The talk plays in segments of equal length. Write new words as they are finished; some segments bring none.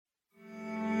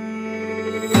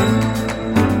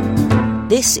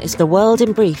This is The World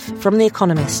in Brief from The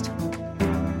Economist.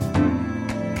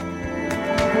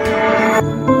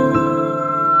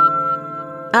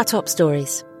 Our top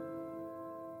stories.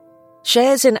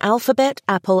 Shares in Alphabet,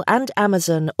 Apple and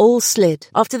Amazon all slid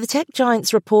after the tech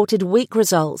giants reported weak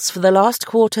results for the last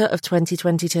quarter of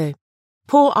 2022.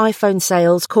 Poor iPhone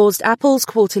sales caused Apple's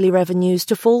quarterly revenues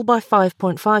to fall by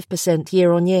 5.5%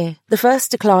 year-on-year, the first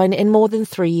decline in more than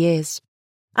 3 years.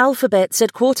 Alphabet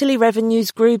said quarterly revenues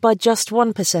grew by just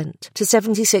 1% to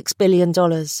 $76 billion,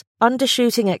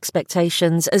 undershooting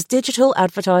expectations as digital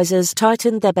advertisers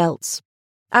tightened their belts.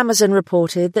 Amazon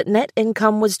reported that net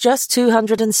income was just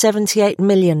 $278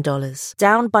 million,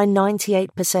 down by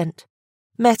 98%.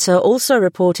 Meta also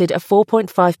reported a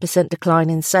 4.5% decline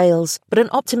in sales, but an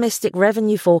optimistic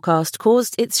revenue forecast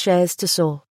caused its shares to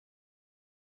soar.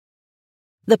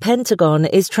 The Pentagon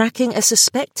is tracking a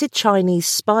suspected Chinese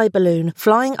spy balloon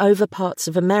flying over parts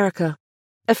of America.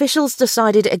 Officials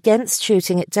decided against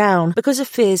shooting it down because of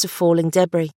fears of falling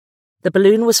debris. The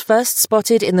balloon was first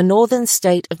spotted in the northern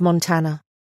state of Montana.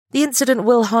 The incident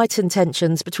will heighten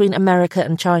tensions between America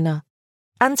and China.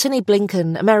 Antony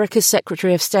Blinken, America's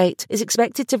Secretary of State, is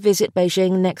expected to visit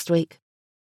Beijing next week.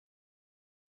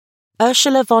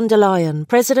 Ursula von der Leyen,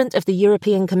 President of the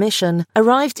European Commission,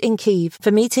 arrived in Kyiv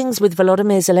for meetings with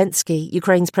Volodymyr Zelensky,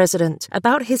 Ukraine's president,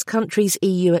 about his country's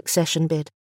EU accession bid.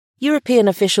 European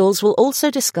officials will also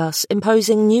discuss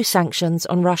imposing new sanctions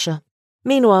on Russia.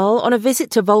 Meanwhile, on a visit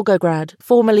to Volgograd,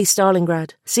 formerly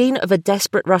Stalingrad, scene of a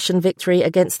desperate Russian victory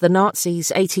against the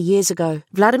Nazis 80 years ago,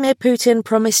 Vladimir Putin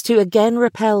promised to again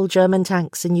repel German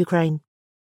tanks in Ukraine.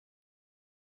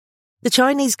 The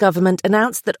Chinese government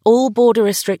announced that all border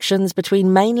restrictions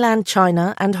between mainland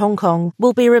China and Hong Kong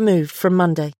will be removed from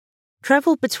Monday.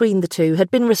 Travel between the two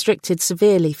had been restricted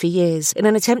severely for years in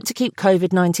an attempt to keep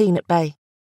COVID-19 at bay.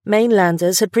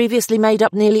 Mainlanders had previously made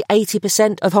up nearly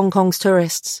 80% of Hong Kong's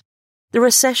tourists. The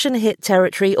recession-hit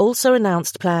territory also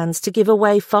announced plans to give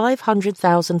away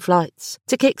 500,000 flights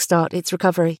to kickstart its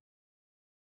recovery.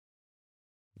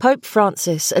 Pope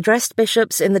Francis addressed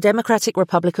bishops in the Democratic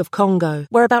Republic of Congo,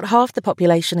 where about half the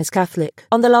population is Catholic,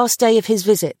 on the last day of his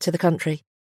visit to the country.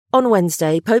 On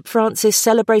Wednesday, Pope Francis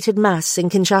celebrated Mass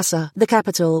in Kinshasa, the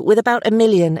capital, with about 1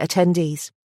 million attendees.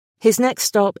 His next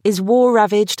stop is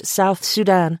war-ravaged South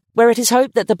Sudan, where it is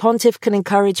hoped that the pontiff can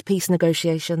encourage peace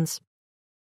negotiations.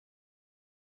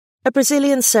 A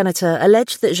Brazilian senator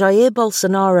alleged that Jair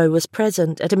Bolsonaro was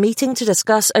present at a meeting to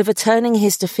discuss overturning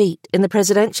his defeat in the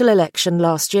presidential election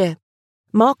last year.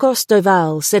 Marcos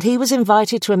Doval said he was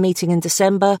invited to a meeting in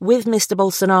December with Mr.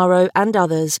 Bolsonaro and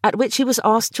others, at which he was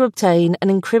asked to obtain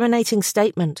an incriminating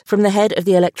statement from the head of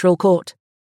the Electoral Court.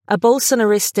 A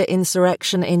Bolsonarista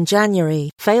insurrection in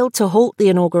January failed to halt the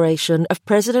inauguration of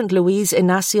President Luiz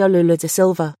Inácio Lula da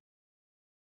Silva.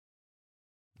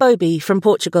 Bobby from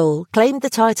Portugal claimed the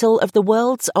title of the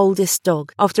world's oldest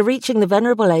dog after reaching the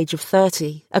venerable age of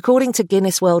 30, according to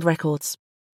Guinness World Records.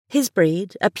 His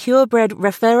breed, a purebred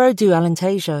Rafeiro do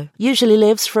Alentejo, usually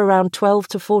lives for around 12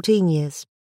 to 14 years.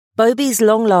 Bobby's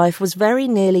long life was very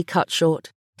nearly cut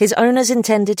short. His owners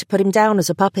intended to put him down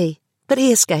as a puppy, but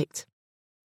he escaped.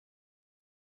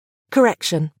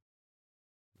 Correction.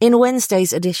 In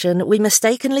Wednesday's edition, we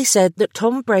mistakenly said that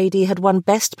Tom Brady had won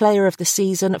Best Player of the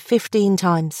Season 15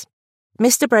 times.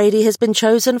 Mr. Brady has been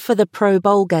chosen for the Pro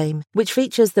Bowl game, which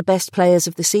features the best players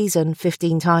of the season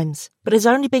 15 times, but has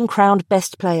only been crowned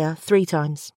Best Player 3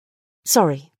 times.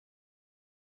 Sorry.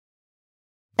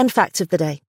 And fact of the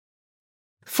day.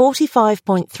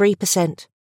 45.3%.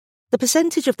 The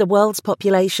percentage of the world's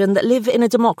population that live in a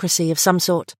democracy of some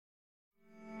sort.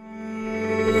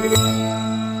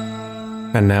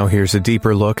 And now here's a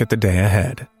deeper look at the day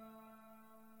ahead.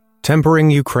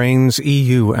 Tempering Ukraine's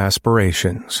EU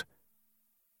aspirations.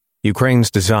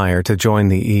 Ukraine's desire to join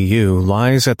the EU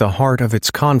lies at the heart of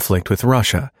its conflict with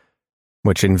Russia,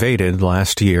 which invaded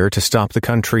last year to stop the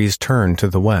country's turn to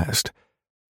the West.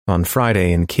 On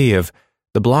Friday in Kyiv,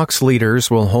 the bloc's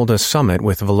leaders will hold a summit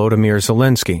with Volodymyr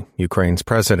Zelensky, Ukraine's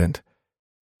president.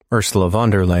 Ursula von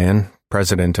der Leyen,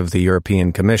 president of the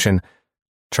European Commission,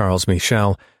 Charles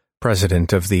Michel,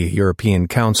 President of the European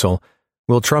Council,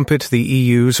 will trumpet the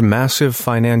EU's massive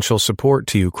financial support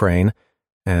to Ukraine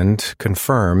and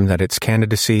confirm that its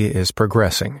candidacy is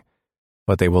progressing,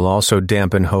 but they will also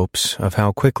dampen hopes of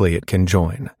how quickly it can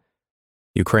join.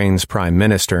 Ukraine's Prime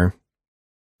Minister,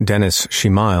 Denis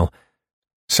Shmyhal,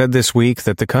 said this week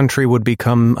that the country would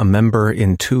become a member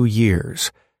in 2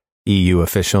 years. EU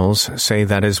officials say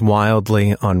that is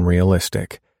wildly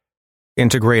unrealistic.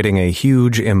 Integrating a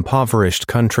huge, impoverished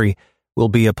country will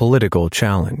be a political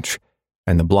challenge.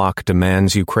 and the bloc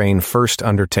demands Ukraine first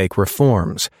undertake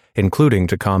reforms, including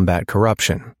to combat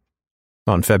corruption.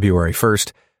 On February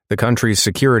 1st, the country's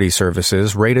security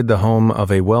services raided the home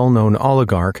of a well-known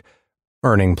oligarch,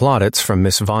 earning plaudits from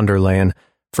Ms. von der Leyen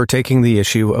for taking the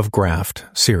issue of graft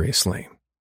seriously.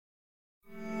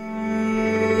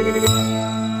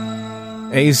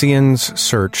 ASEAN's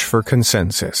search for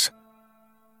consensus.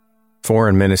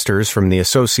 Foreign ministers from the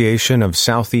Association of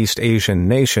Southeast Asian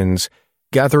Nations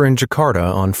gather in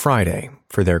Jakarta on Friday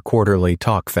for their quarterly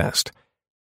talkfest.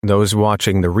 Those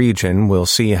watching the region will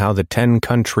see how the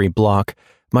 10-country bloc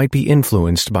might be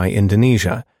influenced by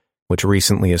Indonesia, which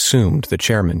recently assumed the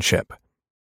chairmanship.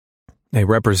 A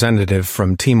representative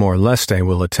from Timor-Leste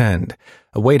will attend,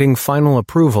 awaiting final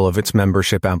approval of its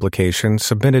membership application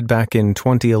submitted back in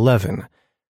 2011.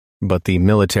 But the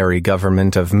military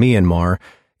government of Myanmar,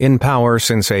 in power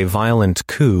since a violent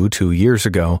coup 2 years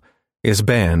ago, is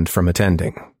banned from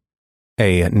attending.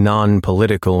 A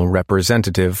non-political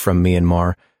representative from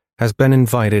Myanmar has been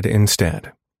invited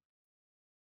instead.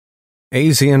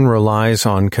 ASEAN relies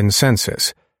on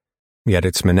consensus, yet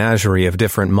its menagerie of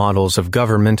different models of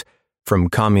government, from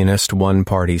communist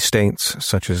one-party states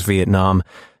such as Vietnam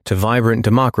to vibrant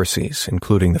democracies,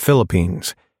 including the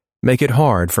Philippines, make it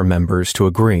hard for members to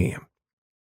agree.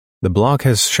 The bloc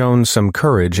has shown some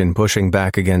courage in pushing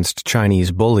back against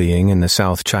Chinese bullying in the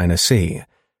South China Sea,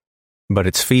 but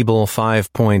its feeble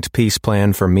 5-point peace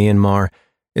plan for Myanmar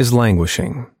is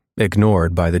languishing,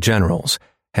 ignored by the generals,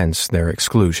 hence their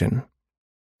exclusion.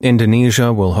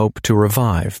 Indonesia will hope to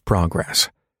revive progress.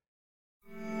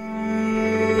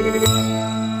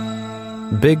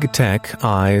 Big Tech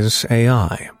eyes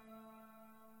AI.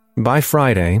 By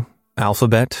Friday,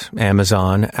 Alphabet,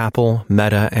 Amazon, Apple,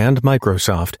 Meta, and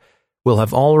Microsoft will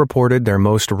have all reported their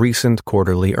most recent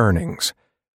quarterly earnings.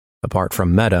 Apart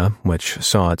from Meta, which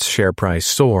saw its share price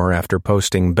soar after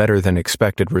posting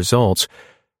better-than-expected results,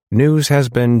 news has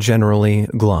been generally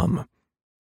glum.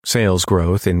 Sales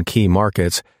growth in key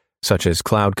markets, such as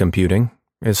cloud computing,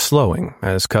 is slowing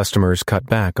as customers cut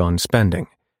back on spending.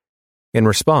 In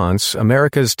response,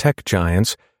 America's tech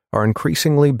giants are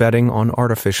increasingly betting on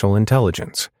artificial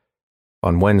intelligence.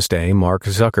 On Wednesday, Mark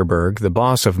Zuckerberg, the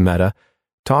boss of Meta,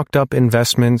 talked up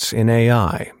investments in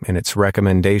AI in its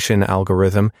recommendation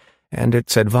algorithm and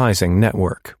its advising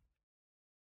network.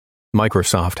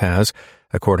 Microsoft has,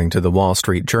 according to the Wall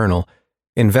Street Journal,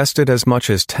 invested as much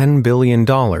as $10 billion in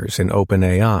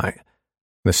OpenAI,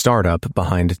 the startup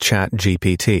behind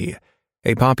ChatGPT,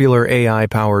 a popular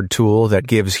AI-powered tool that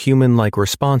gives human-like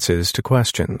responses to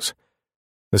questions.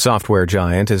 The software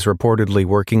giant is reportedly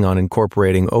working on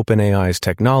incorporating OpenAI's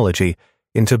technology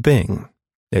into Bing,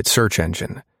 its search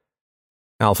engine.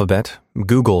 Alphabet,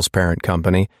 Google's parent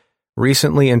company,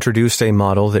 recently introduced a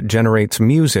model that generates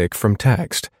music from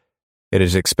text. It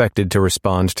is expected to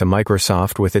respond to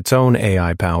Microsoft with its own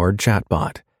AI-powered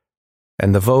chatbot.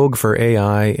 And the vogue for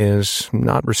AI is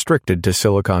not restricted to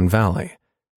Silicon Valley.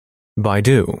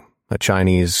 Baidu, a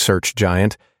Chinese search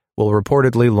giant, will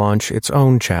reportedly launch its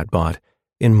own chatbot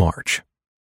in March.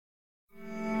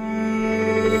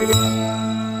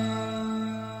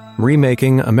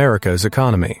 Remaking America's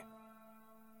economy.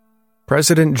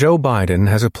 President Joe Biden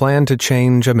has a plan to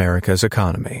change America's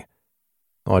economy.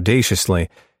 Audaciously,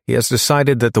 he has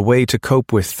decided that the way to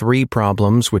cope with 3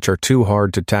 problems which are too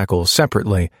hard to tackle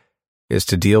separately is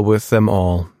to deal with them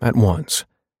all at once.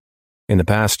 In the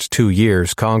past 2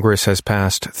 years, Congress has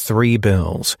passed 3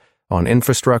 bills on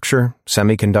infrastructure,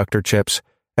 semiconductor chips,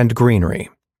 and greenery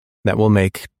that will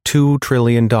make $2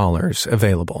 trillion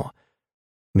available.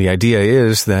 The idea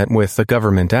is that with the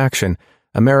government action,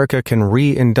 America can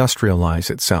re-industrialize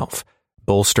itself,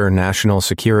 bolster national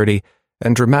security,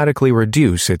 and dramatically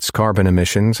reduce its carbon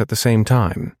emissions at the same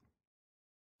time.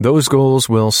 Those goals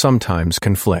will sometimes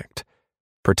conflict.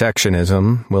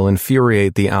 Protectionism will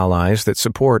infuriate the allies that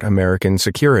support American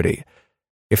security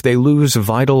if they lose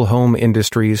vital home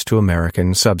industries to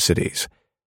American subsidies.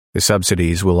 The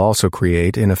subsidies will also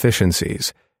create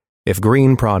inefficiencies. If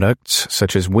green products,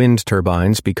 such as wind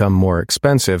turbines, become more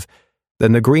expensive,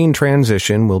 then the green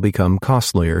transition will become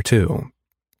costlier too.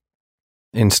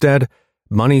 Instead,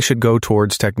 money should go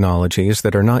towards technologies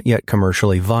that are not yet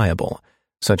commercially viable,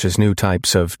 such as new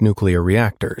types of nuclear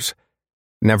reactors.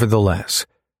 Nevertheless,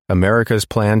 America's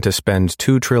plan to spend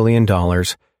 $2 trillion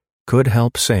could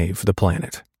help save the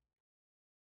planet.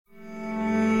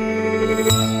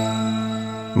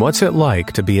 What's it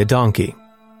like to be a donkey?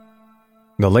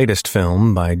 The latest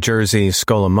film by Jerzy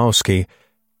Skolimowski,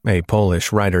 a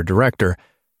Polish writer-director,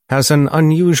 has an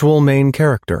unusual main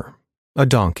character, a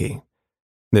donkey.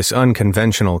 This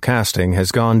unconventional casting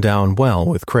has gone down well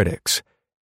with critics.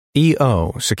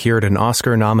 E.O. secured an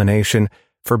Oscar nomination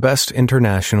for Best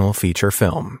International Feature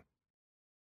Film.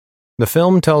 The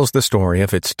film tells the story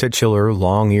of its titular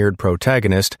long-eared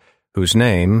protagonist, whose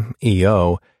name,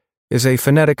 E.O., is a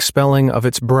phonetic spelling of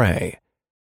its bray.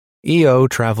 E.O.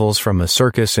 travels from a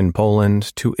circus in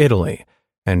Poland to Italy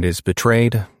and is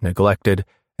betrayed, neglected,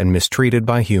 and mistreated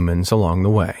by humans along the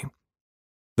way.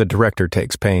 The director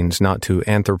takes pains not to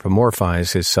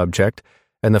anthropomorphize his subject,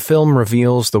 and the film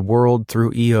reveals the world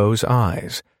through E.O.'s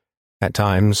eyes, at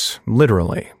times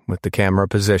literally, with the camera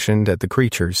positioned at the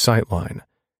creature's sightline.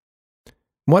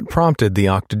 What prompted the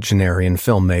octogenarian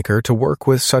filmmaker to work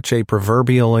with such a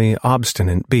proverbially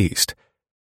obstinate beast?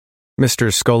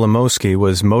 Mr. Skolimowski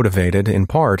was motivated, in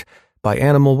part, by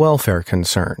animal welfare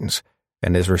concerns,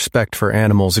 and his respect for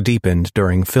animals deepened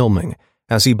during filming,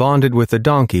 as he bonded with the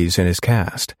donkeys in his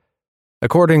cast.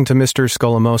 According to Mr.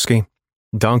 Skolimowski,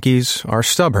 donkeys are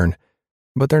stubborn,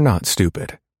 but they're not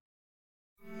stupid.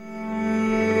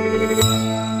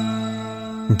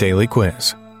 Daily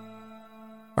Quiz.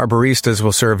 Our baristas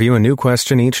will serve you a new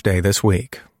question each day this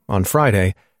week. On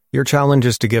Friday, your challenge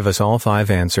is to give us all 5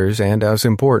 answers and, as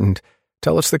important,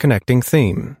 tell us the connecting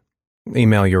theme.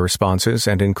 Email your responses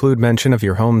and include mention of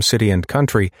your home city and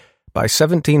country by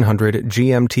 1700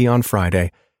 GMT on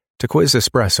Friday to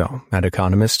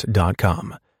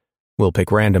quizespresso@economist.com. We'll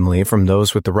pick randomly from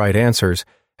those with the right answers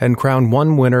and crown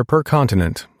one winner per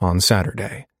continent on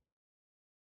Saturday.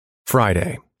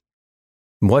 Friday.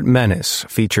 What menace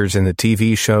features in the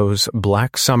TV shows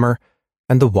Black Summer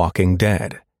and The Walking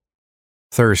Dead?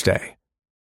 Thursday.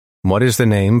 What is the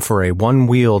name for a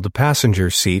one-wheeled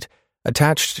passenger seat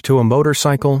attached to a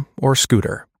motorcycle or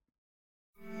scooter?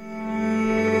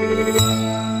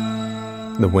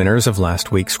 The winners of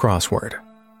last week's crossword.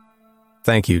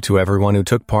 Thank you to everyone who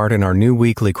took part in our new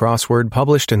weekly crossword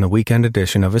published in the weekend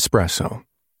edition of Espresso.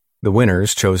 The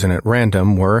winners chosen at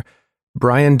random were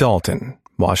Brian Dalton,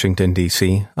 Washington,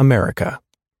 D.C., America;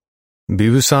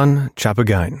 Bivusan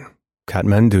Chapagain,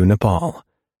 Kathmandu, Nepal;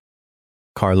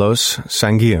 Carlos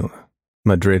Sanguiu,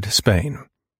 Madrid, Spain.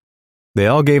 They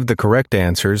all gave the correct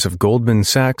answers of Goldman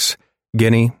Sachs,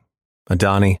 Guinea,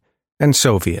 Adani, and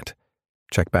Soviet.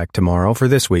 Check back tomorrow for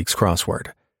this week's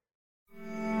crossword.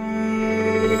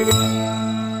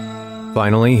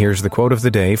 Finally, here's the quote of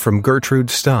the day from Gertrude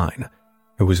Stein,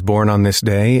 who was born on this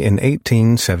day in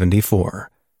 1874.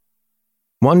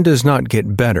 One does not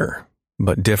get better,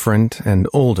 but different and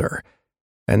older,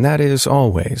 and that is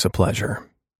always a pleasure.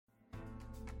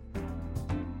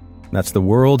 That's the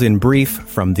world in brief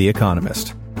from The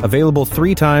Economist, available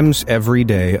 3 times every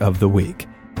day of the week.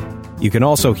 You can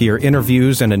also hear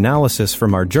interviews and analysis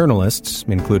from our journalists,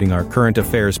 including our current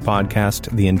affairs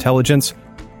podcast, The Intelligence,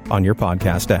 on your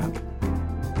podcast app.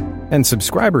 And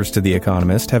subscribers to The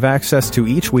Economist have access to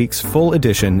each week's full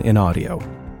edition in audio.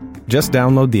 Just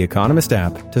download the Economist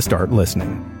app to start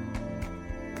listening.